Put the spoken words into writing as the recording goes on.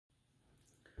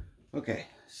Okay,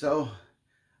 so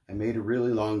I made a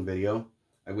really long video.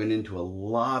 I went into a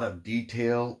lot of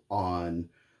detail on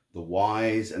the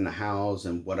whys and the hows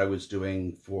and what I was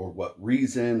doing for what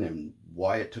reason and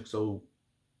why it took so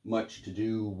much to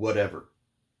do whatever.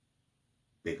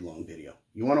 Big long video.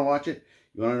 You want to watch it?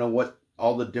 You want to know what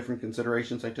all the different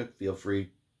considerations I took? Feel free,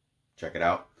 check it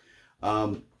out.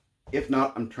 If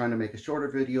not, I'm trying to make a shorter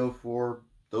video for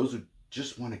those who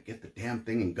just want to get the damn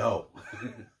thing and go.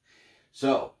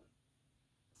 So,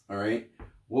 all right,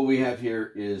 what we have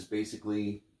here is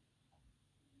basically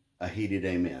a heated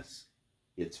AMS.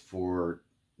 It's for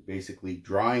basically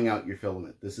drying out your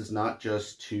filament. This is not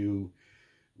just to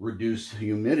reduce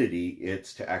humidity,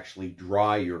 it's to actually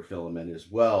dry your filament as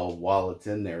well while it's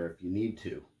in there if you need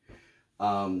to.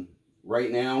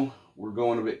 Right now, we're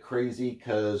going a bit crazy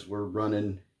because we're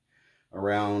running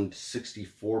around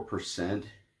 64%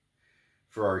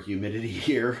 for our humidity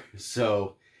here.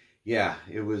 So yeah,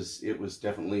 it was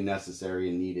definitely necessary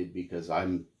and needed because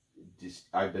I've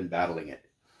been battling it.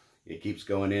 It keeps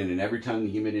going in, and every time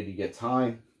the humidity gets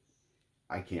high,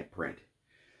 I can't print.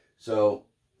 So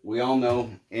we all know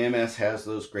AMS has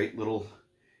those great little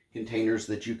containers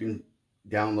that you can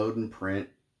download and print.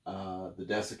 The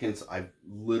desiccants, I've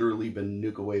literally been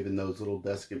nuka waving those little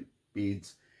desiccant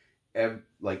beads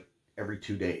every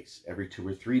 2 days, every 2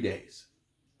 or 3 days,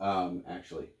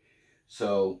 actually.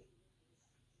 So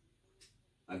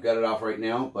I've got it off right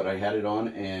now, but I had it on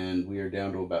and we are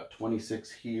down to about 26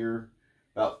 here,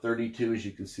 about 32 as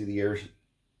you can see the air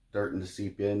starting to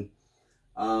seep in.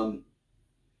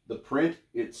 The print,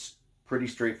 it's pretty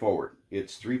straightforward.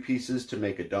 It's 3 pieces to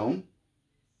make a dome,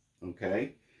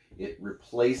 okay? It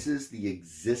replaces the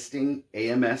existing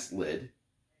AMS lid,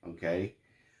 okay?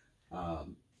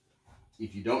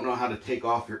 If you don't know how to take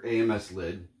off your AMS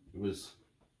lid, it was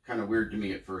kind of weird to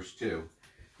me at first too.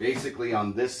 Basically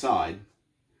on this side,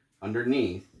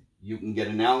 underneath, you can get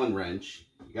an Allen wrench.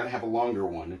 You got to have a longer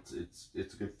one. It's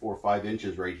a good 4 or 5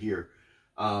 inches right here.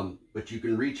 But you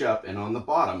can reach up, and on the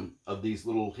bottom of these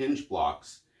little hinge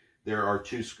blocks, there are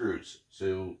 2 screws.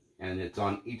 So, and it's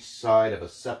on each side of a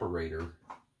separator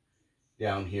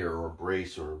down here, or a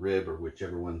brace, or a rib, or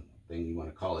whichever one thing you want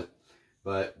to call it.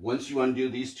 But once you undo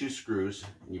these 2 screws,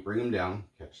 and you bring them down,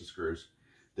 catch the screws,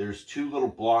 there's 2 little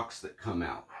blocks that come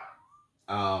out.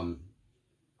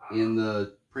 In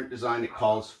the print design, it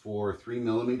calls for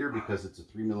 3mm because it's a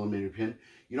 3mm pin.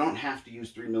 You don't have to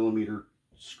use 3mm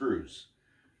screws,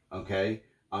 okay?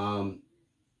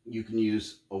 You can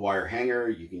use a wire hanger,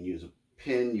 you can use a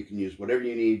pin, you can use whatever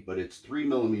you need, but it's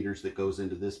 3mm that goes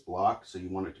into this block, so you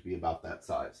want it to be about that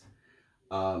size.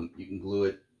 You can glue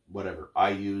it, whatever.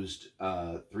 I used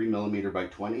 3mm by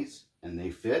 20s, and they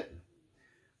fit.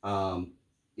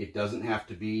 It doesn't have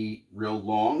to be real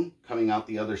long coming out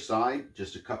the other side.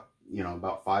 Just a cup, you know,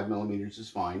 about 5mm is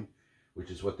fine,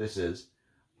 which is what this is.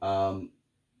 And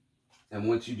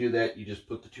once you do that, you just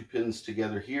put the 2 pins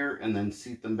together here and then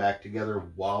seat them back together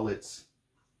while it's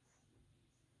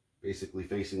basically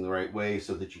facing the right way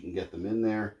so that you can get them in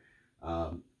there.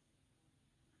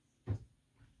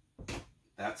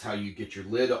 That's how you get your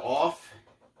lid off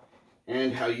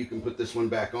and how you can put this one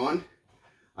back on.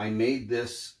 I made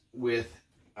this with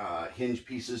hinge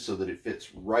pieces so that it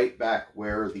fits right back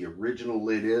where the original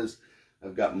lid is.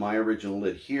 I've got my original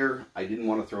lid here. I didn't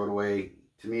want to throw it away.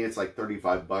 To me, it's like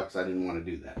 35 bucks. I didn't want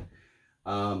to do that.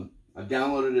 I've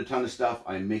downloaded a ton of stuff.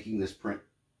 I'm making this print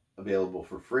available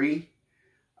for free.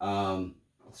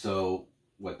 So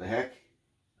what the heck?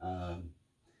 I'm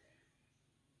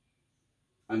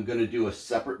going to do a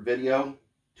separate video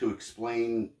to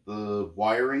explain the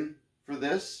wiring for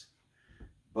this.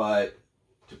 But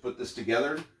to put this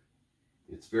together,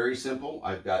 it's very simple.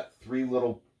 I've got 3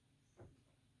 little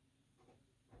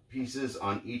pieces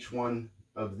on each one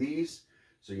of these.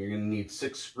 So you're going to need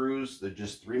 6 screws. They're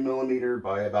just 3mm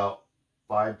by about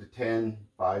 5 to 10,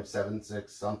 5, 7,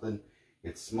 6, something.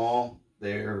 It's small.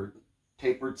 They're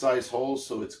tapered size holes,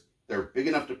 so they're big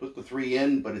enough to put the 3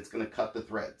 in, but it's going to cut the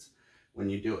threads when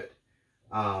you do it.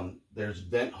 There's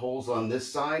vent holes on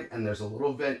this side, and there's a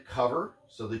little vent cover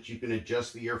so that you can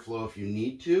adjust the airflow if you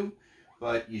need to,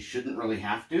 but you shouldn't really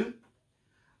have to.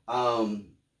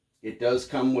 It does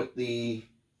come with the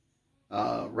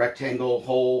rectangle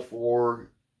hole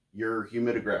for your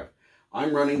humidograph.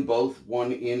 I'm running both,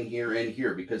 one in here and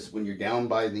here, because when you're down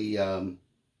by the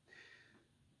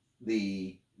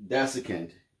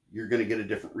desiccant, you're going to get a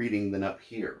different reading than up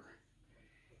here.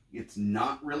 It's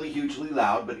not really hugely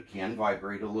loud, but it can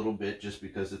vibrate a little bit just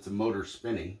because it's a motor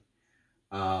spinning.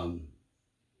 From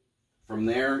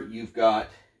there, you've got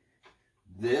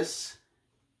this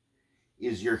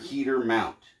is your heater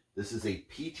mount. This is a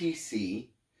PTC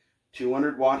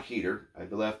 200 watt heater.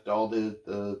 I've left all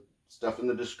the stuff in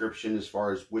the description as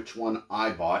far as which one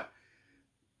I bought.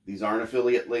 These aren't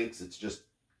affiliate links. It's just,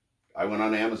 I went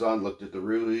on Amazon, looked at the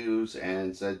reviews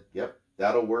and said, yep,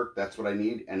 that'll work. That's what I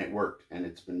need. And it worked. And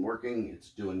it's been working. It's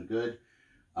doing good.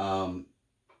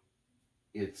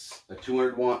 It's a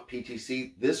 200 watt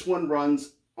PTC. This one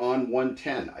runs on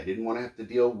 110. I didn't want to have to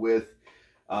deal with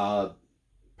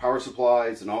power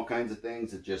supplies and all kinds of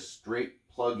things. It just straight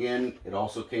plug in. It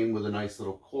also came with a nice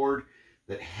little cord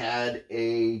that had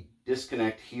a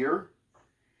disconnect here.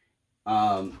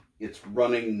 It's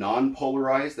running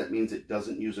non-polarized. That means it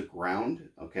doesn't use a ground,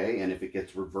 okay? And if it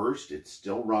gets reversed, it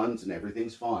still runs and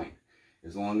everything's fine.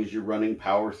 As long as you're running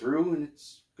power through and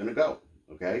it's gonna go,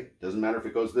 okay? Doesn't matter if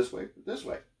it goes this way or this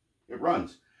way. It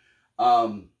runs.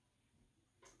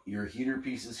 Your heater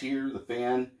pieces here, the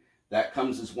fan, that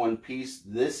comes as one piece.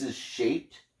 This is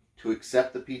shaped to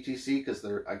accept the PTC because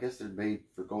I guess they're made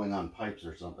for going on pipes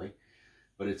or something.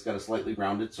 But it's got a slightly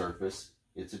rounded surface.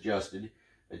 It's adjusted.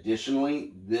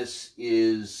 Additionally, this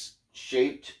is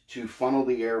shaped to funnel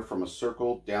the air from a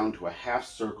circle down to a half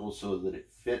circle so that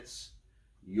it fits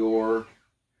your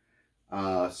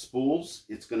spools.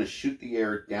 It's going to shoot the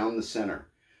air down the center.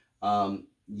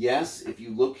 Yes, if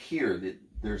you look here,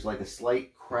 there's like a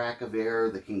slight crack of air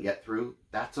that can get through.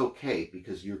 That's okay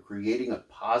because you're creating a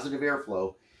positive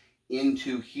airflow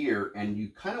into here and you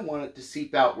kind of want it to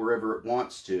seep out wherever it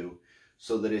wants to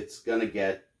so that it's going to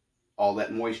get all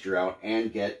that moisture out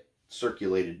and get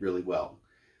circulated really well.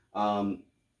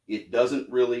 It doesn't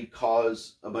really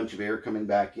cause a bunch of air coming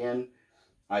back in.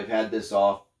 I've had this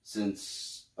off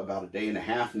since about a day and a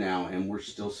half now, and we're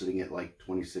still sitting at like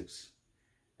 26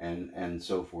 and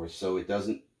so forth. So it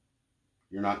doesn't,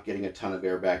 you're not getting a ton of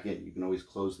air back in. You can always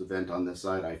close the vent on this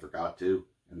side. I forgot to,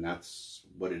 and that's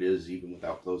what it is even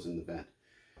without closing the vent.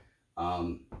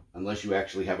 Unless you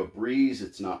actually have a breeze,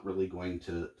 it's not really going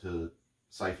to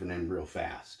siphon in real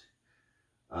fast.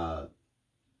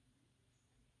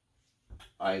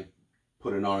 I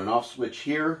put an on and off switch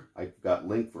here. I've got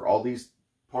link for all these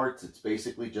parts. It's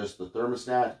basically just the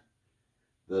thermostat,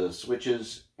 the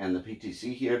switches, and the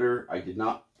PTC heater. I did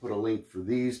not put a link for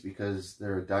these because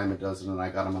they're a dime a dozen and I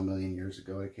got them a million years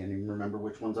ago. I can't even remember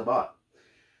which ones I bought.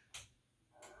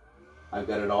 I've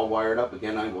got it all wired up.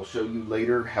 Again, I will show you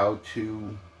later how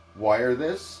to wire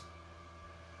this.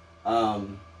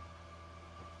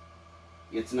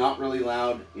 It's not really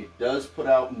loud. It does put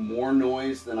out more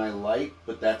noise than I like,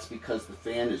 but that's because the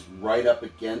fan is right up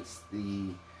against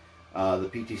the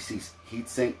PTC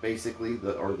heatsink, basically,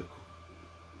 the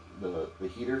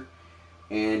heater,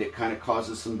 and it kind of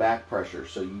causes some back pressure.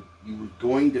 So you're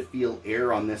going to feel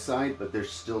air on this side, but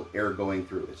there's still air going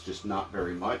through. It's just not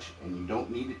very much, and you don't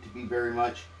need it to be very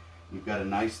much. You've got a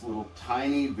nice little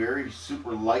tiny, very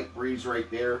super light breeze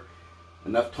right there.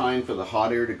 Enough time for the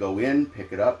hot air to go in,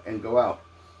 pick it up, and go out.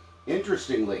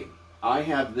 Interestingly, I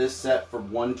have this set for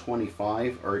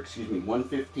 125, or excuse me,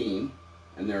 115,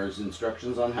 and there's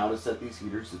instructions on how to set these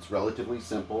heaters. It's relatively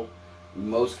simple. In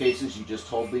most cases, you just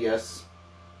hold the S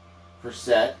for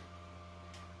set.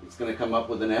 It's going to come up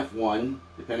with an F1,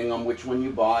 depending on which one you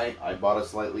buy. I bought a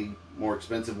slightly more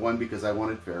expensive one because I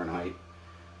wanted Fahrenheit.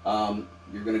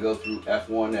 You're going to go through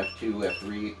F1, F2,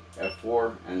 F3,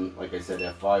 F4, and like I said,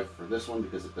 F5 for this one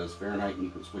because it does Fahrenheit and you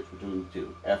can switch between the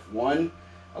two. F1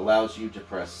 allows you to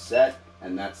press set,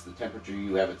 and that's the temperature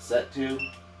you have it set to.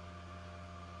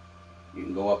 You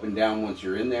can go up and down once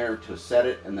you're in there to set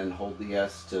it, and then hold the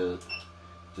S to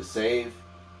save.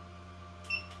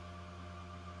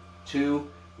 2,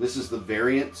 this is the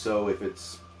variant, so if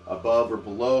it's above or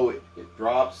below, it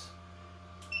drops.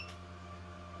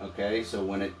 Okay, so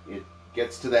when it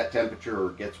gets to that temperature or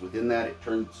gets within that, it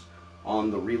turns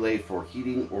on the relay for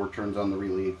heating or turns on the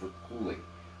relay for cooling.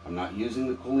 I'm not using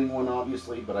the cooling one,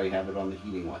 obviously, but I have it on the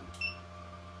heating one.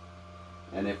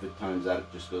 And if it times out,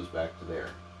 it just goes back to there.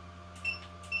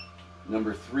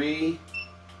 Number 3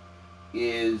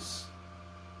 is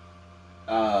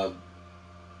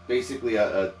basically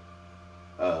a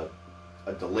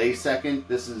delay second.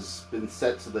 This has been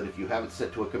set so that if you have it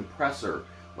set to a compressor,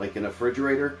 like in a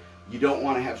refrigerator, you don't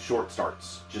want to have short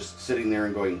starts, just sitting there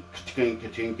and going ka-chink,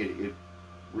 ka-chink, it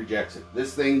rejects it.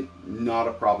 This thing, not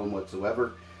a problem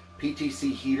whatsoever.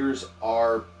 PTC heaters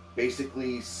are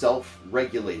basically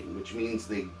self-regulating, which means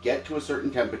they get to a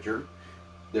certain temperature.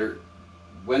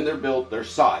 When they're built, they're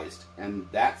sized, and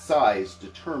that size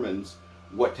determines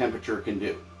what temperature it can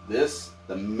do. This,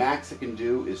 the max it can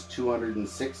do is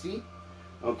 260,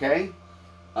 okay?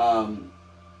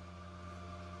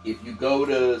 If you go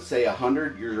to, say,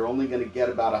 100, you're only going to get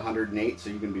about 108, so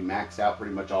you're going to be maxed out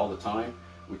pretty much all the time,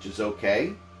 which is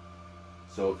okay.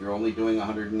 So if you're only doing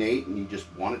 108 and you just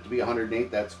want it to be 108,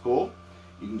 that's cool.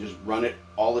 You can just run it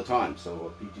all the time.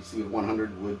 So a PTC of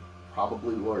 100 would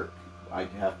probably work. I'd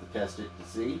have to test it to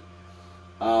see.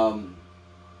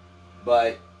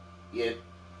 But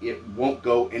it won't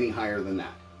go any higher than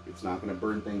that. It's not going to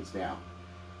burn things down.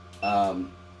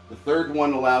 The third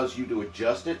one allows you to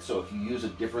adjust it. So if you use a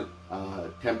different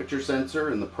temperature sensor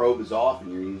and the probe is off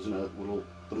and you're using a little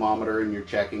thermometer and you're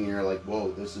checking and you're like,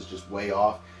 whoa, this is just way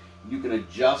off, you can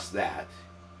adjust that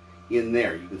in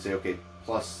there. You can say, okay,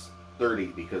 plus 30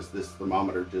 because this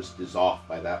thermometer just is off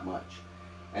by that much.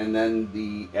 And then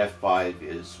the F5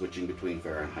 is switching between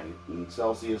Fahrenheit and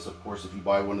Celsius. Of course, if you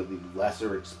buy one of the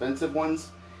lesser expensive ones,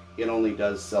 it only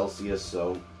does Celsius,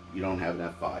 so you don't have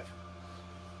an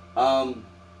F5.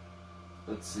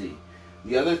 Let's see.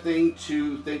 The other thing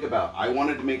to think about, I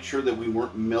wanted to make sure that we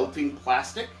weren't melting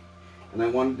plastic, and I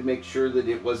wanted to make sure that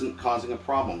it wasn't causing a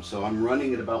problem. So I'm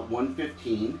running at about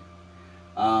 115.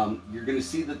 You're going to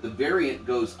see that the variant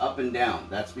goes up and down.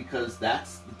 That's because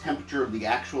that's the temperature of the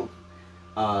actual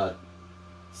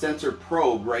sensor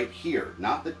probe right here,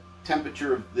 not the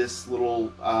temperature of this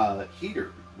little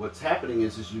heater. What's happening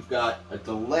is you've got a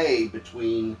delay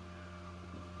between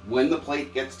when the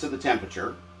plate gets to the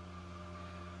temperature,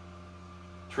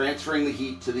 transferring the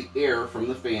heat to the air from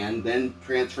the fan, then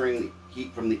transferring the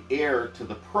heat from the air to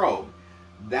the probe.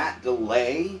 That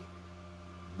delay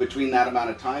between that amount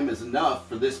of time is enough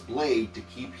for this blade to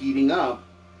keep heating up.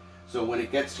 So when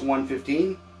it gets to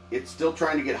 115, it's still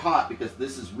trying to get hot because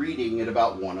this is reading at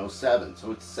about 107.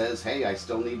 So it says, hey, I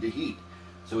still need to heat.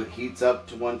 So it heats up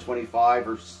to 125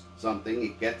 or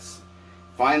something. It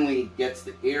finally gets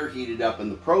the air heated up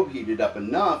and the probe heated up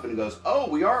enough and goes, oh,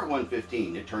 we are at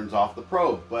 115. It turns off the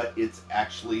probe, but it's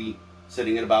actually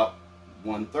sitting at about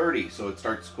 130. So it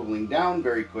starts cooling down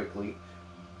very quickly,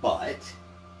 but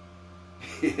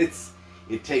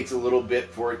it takes a little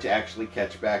bit for it to actually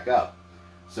catch back up.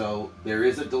 So there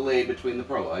is a delay between the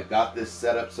probe. I've got this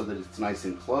set up so that it's nice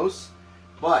and close,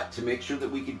 but to make sure that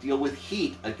we can deal with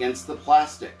heat against the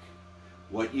plastic,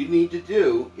 what you need to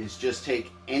do is just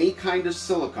take any kind of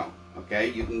silicone, okay?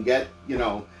 You can get,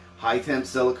 high temp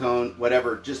silicone,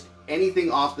 whatever, just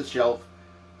anything off the shelf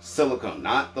silicone,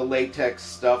 not the latex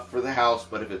stuff for the house,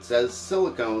 but if it says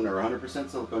silicone or 100%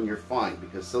 silicone, you're fine,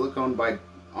 because silicone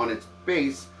on its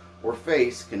base or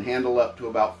face can handle up to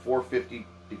about 450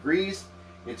 degrees.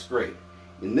 It's great.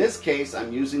 In this case,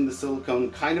 I'm using the silicone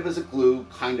kind of as a glue,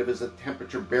 kind of as a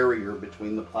temperature barrier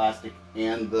between the plastic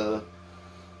and the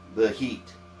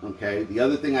heat. Okay. The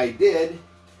other thing I did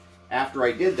after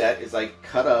I did that is I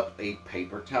cut up a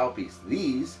paper towel piece.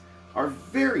 These are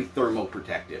very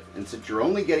thermoprotective, and since you're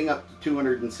only getting up to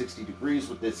 260 degrees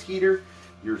with this heater,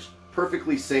 you're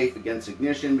perfectly safe against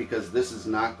ignition because this is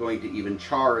not going to even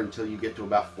char until you get to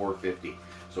about 450.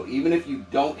 So even if you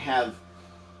don't have,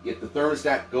 if the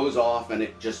thermostat goes off and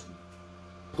it just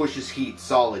pushes heat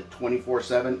solid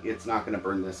 24/7, it's not going to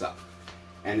burn this up.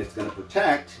 And it's going to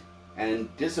protect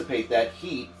and dissipate that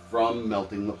heat from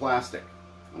melting the plastic.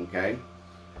 Okay?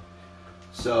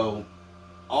 So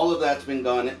all of that's been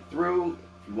gone through.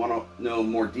 If you want to know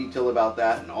more detail about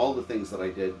that and all the things that I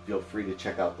did, feel free to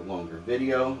check out the longer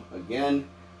video. Again,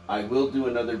 I will do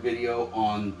another video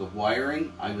on the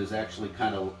wiring. I was actually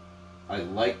I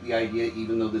like the idea,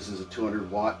 even though this is a 200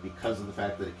 watt, because of the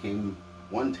fact that it came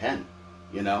 110.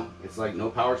 It's like no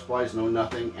power supplies, no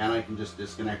nothing, and I can just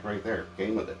disconnect right there.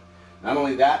 Came with it. Not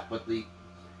only that, but the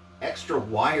extra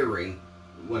wiring,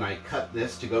 when I cut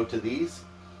this to go to these,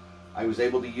 I was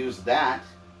able to use that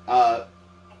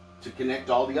to connect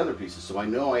all the other pieces. So I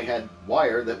know I had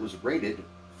wire that was rated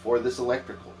for this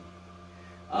electrical.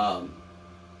 But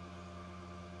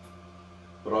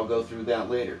I'll go through that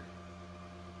later.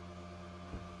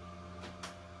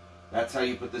 That's how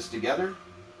you put this together.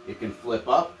 It can flip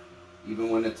up even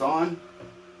when it's on.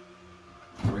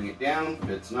 Bring it down,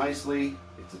 fits nicely.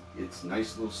 It's a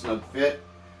nice little snug fit.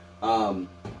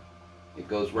 It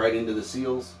goes right into the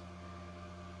seals.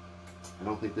 I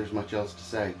don't think there's much else to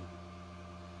say.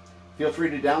 Feel free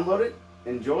to download it,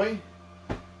 enjoy.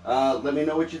 Let me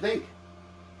know what you think.